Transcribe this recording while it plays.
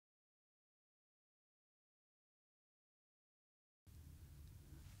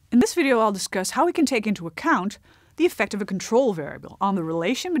In this video, I'll discuss how we can take into account the effect of a control variable on the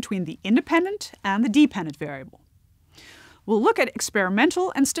relation between the independent and the dependent variable. We'll look at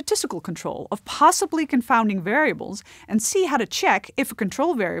experimental and statistical control of possibly confounding variables and see how to check if a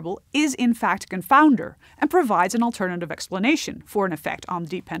control variable is in fact a confounder and provides an alternative explanation for an effect on the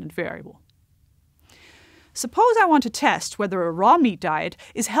dependent variable. Suppose I want to test whether a raw meat diet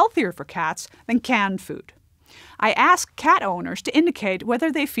is healthier for cats than canned food. I ask cat owners to indicate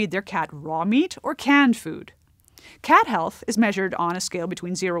whether they feed their cat raw meat or canned food. Cat health is measured on a scale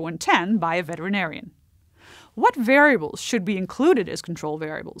between 0 and 10 by a veterinarian. What variables should be included as control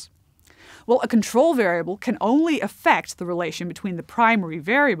variables? Well, a control variable can only affect the relation between the primary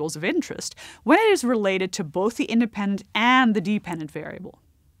variables of interest when it is related to both the independent and the dependent variable.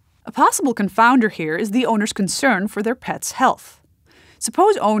 A possible confounder here is the owner's concern for their pet's health.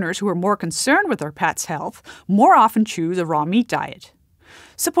 Suppose owners who are more concerned with their pet's health more often choose a raw meat diet.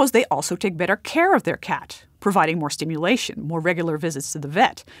 Suppose they also take better care of their cat, providing more stimulation, more regular visits to the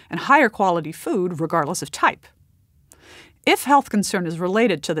vet, and higher quality food regardless of type. If health concern is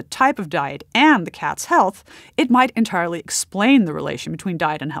related to the type of diet and the cat's health, it might entirely explain the relation between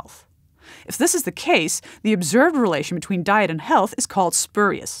diet and health. If this is the case, the observed relation between diet and health is called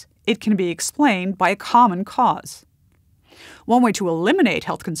spurious. It can be explained by a common cause. One way to eliminate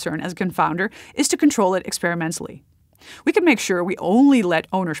health concern as a confounder is to control it experimentally. We can make sure we only let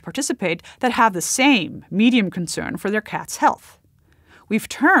owners participate that have the same medium concern for their cat's health. We've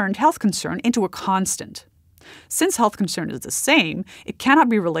turned health concern into a constant. Since health concern is the same, it cannot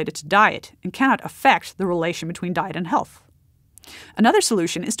be related to diet and cannot affect the relation between diet and health. Another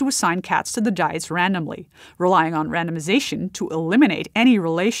solution is to assign cats to the diets randomly, relying on randomization to eliminate any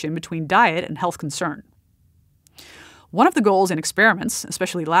relation between diet and health concern. One of the goals in experiments,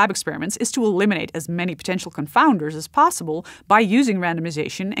 especially lab experiments, is to eliminate as many potential confounders as possible by using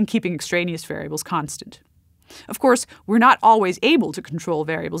randomization and keeping extraneous variables constant. Of course, we're not always able to control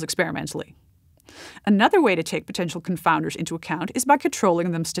variables experimentally. Another way to take potential confounders into account is by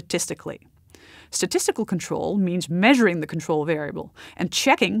controlling them statistically. Statistical control means measuring the control variable and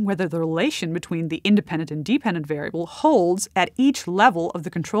checking whether the relation between the independent and dependent variable holds at each level of the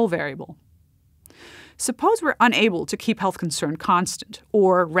control variable. Suppose we're unable to keep health concern constant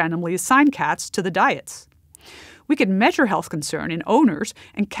or randomly assign cats to the diets. We could measure health concern in owners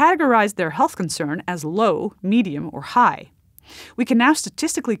and categorize their health concern as low, medium, or high. We can now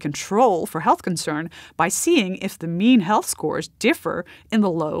statistically control for health concern by seeing if the mean health scores differ in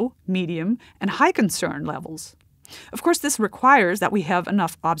the low, medium, and high concern levels. Of course, this requires that we have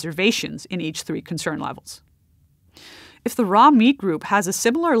enough observations in each 3 concern levels. If the raw meat group has a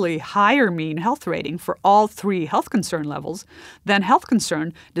similarly higher mean health rating for all 3 health concern levels, then health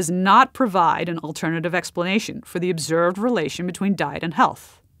concern does not provide an alternative explanation for the observed relation between diet and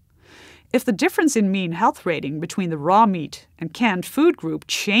health. If the difference in mean health rating between the raw meat and canned food group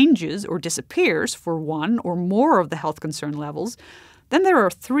changes or disappears for one or more of the health concern levels, then there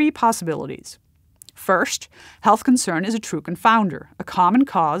are 3 possibilities. First, health concern is a true confounder, a common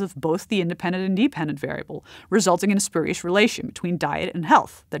cause of both the independent and dependent variable, resulting in a spurious relation between diet and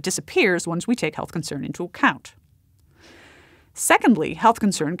health that disappears once we take health concern into account. Secondly, health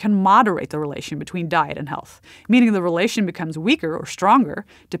concern can moderate the relation between diet and health, meaning the relation becomes weaker or stronger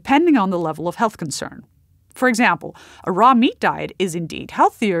depending on the level of health concern. For example, a raw meat diet is indeed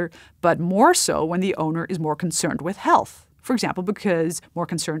healthier, but more so when the owner is more concerned with health. For example, because more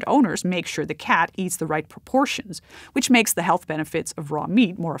concerned owners make sure the cat eats the right proportions, which makes the health benefits of raw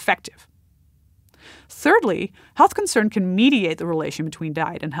meat more effective. Thirdly, health concern can mediate the relation between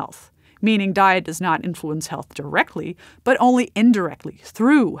diet and health, meaning diet does not influence health directly, but only indirectly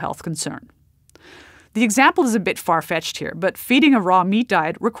through health concern. The example is a bit far-fetched here, but feeding a raw meat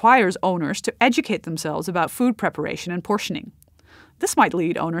diet requires owners to educate themselves about food preparation and portioning. This might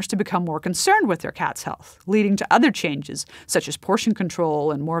lead owners to become more concerned with their cat's health, leading to other changes, such as portion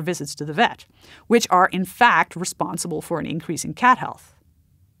control and more visits to the vet, which are in fact responsible for an increase in cat health.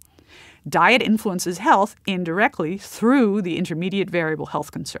 Diet influences health indirectly through the intermediate variable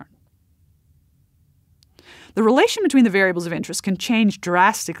health concern. The relation between the variables of interest can change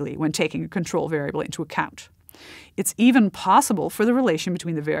drastically when taking a control variable into account. It's even possible for the relation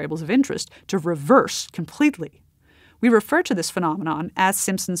between the variables of interest to reverse completely. We refer to this phenomenon as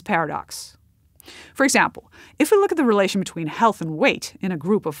Simpson's paradox. For example, if we look at the relation between health and weight in a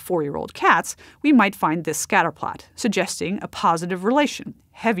group of 4-year-old cats, we might find this scatterplot, suggesting a positive relation.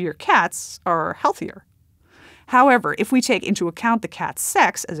 Heavier cats are healthier. However, if we take into account the cat's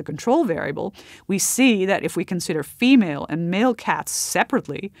sex as a control variable, we see that if we consider female and male cats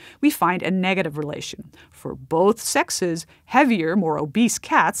separately, we find a negative relation. For both sexes, heavier, more obese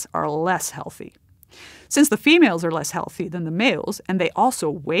cats are less healthy. Since the females are less healthy than the males, and they also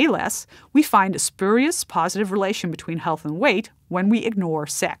weigh less, we find a spurious positive relation between health and weight when we ignore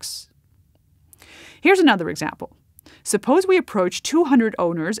sex. Here's another example. Suppose we approach 200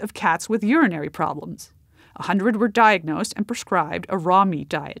 owners of cats with urinary problems. 100 were diagnosed and prescribed a raw meat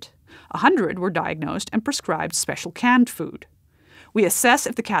diet. 100 were diagnosed and prescribed special canned food. We assess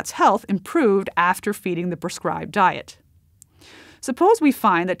if the cat's health improved after feeding the prescribed diet. Suppose we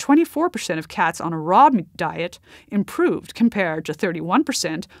find that 24% of cats on a raw meat diet improved compared to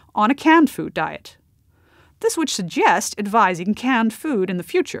 31% on a canned food diet. This would suggest advising canned food in the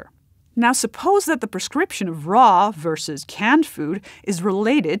future. Now suppose that the prescription of raw versus canned food is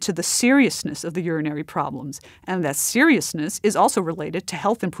related to the seriousness of the urinary problems, and that seriousness is also related to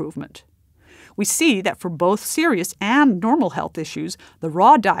health improvement. We see that for both serious and normal health issues, the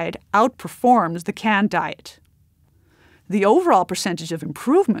raw diet outperforms the canned diet. The overall percentage of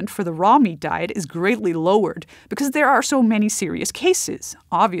improvement for the raw meat diet is greatly lowered because there are so many serious cases,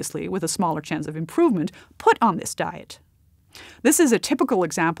 obviously with a smaller chance of improvement, put on this diet. This is a typical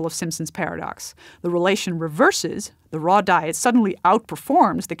example of Simpson's paradox. The relation reverses. The raw diet suddenly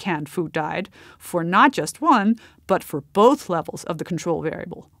outperforms the canned food diet for not just one, but for both levels of the control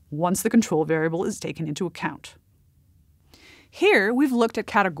variable, once the control variable is taken into account. Here, we've looked at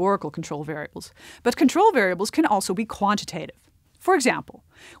categorical control variables, but control variables can also be quantitative. For example,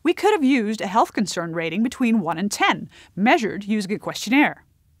 we could have used a health concern rating between 1 and 10, measured using a questionnaire.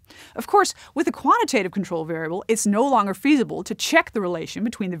 Of course, with a quantitative control variable, it's no longer feasible to check the relation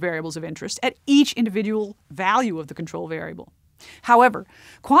between the variables of interest at each individual value of the control variable. However,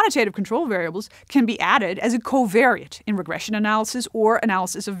 quantitative control variables can be added as a covariate in regression analysis or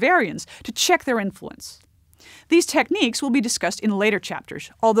analysis of variance to check their influence. These techniques will be discussed in later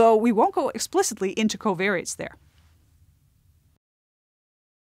chapters, although we won't go explicitly into covariates there.